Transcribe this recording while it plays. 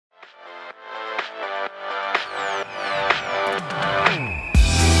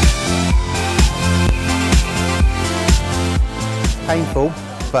painful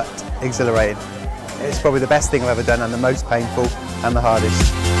but exhilarating. It's probably the best thing I've ever done and the most painful and the hardest.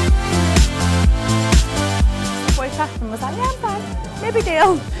 The boy passed and was like, yeah, I'm fine, no big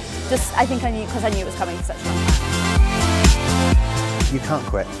deal. Just, I think I knew, because I knew it was coming for such a long time. You can't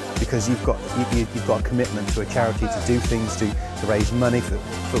quit because you've got a commitment to a charity to do things to raise money for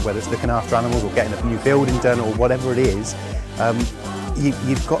whether it's looking after animals or getting a new building done or whatever it is.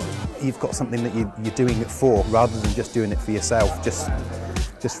 You've got something that you're doing it for rather than just doing it for yourself, just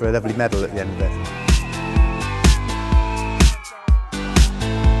for a lovely medal at the end of it.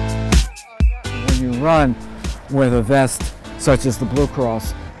 When you run with a vest such as the Blue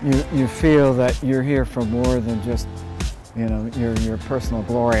Cross, you feel that you're here for more than just, you know, your personal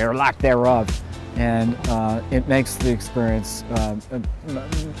glory or lack thereof, and it makes the experience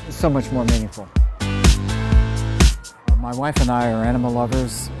so much more meaningful. My wife and I are animal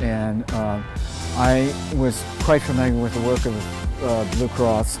lovers, and I was quite familiar with the work of Blue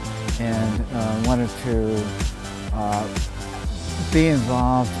Cross and wanted to be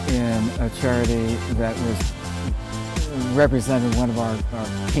involved in a charity that was represented one of our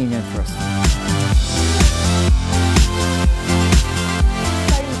keen interests.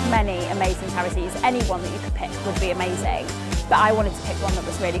 So many amazing charities, any one that you could pick would be amazing, but I wanted to pick one that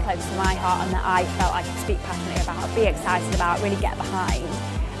was really close to my heart and that I felt I could speak passionately about, be excited about, really get behind.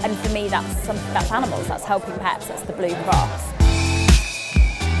 And for me that's animals, that's helping pets, that's the Blue Cross.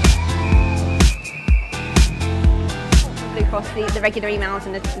 Blue Cross, the regular emails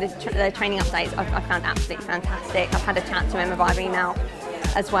and the training updates I've found absolutely fantastic. I've had a chat to Emma via email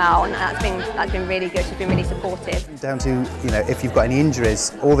as well, and that's been really good. She's been really supportive. Down to, you know, if you've got any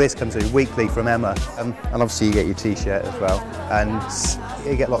injuries, all this comes through weekly from Emma, and obviously you get your T-shirt as well, and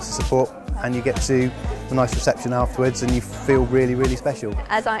you get lots of support, and you get to a nice reception afterwards, and you feel really, really special.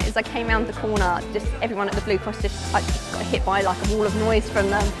 As I came round the corner, just everyone at the Blue Cross I just got hit by like a wall of noise from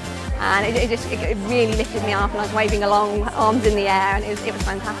them. And it really lifted me up, and I was waving along, arms in the air, and it was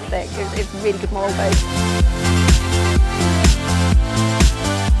fantastic. It was a really good moral boost.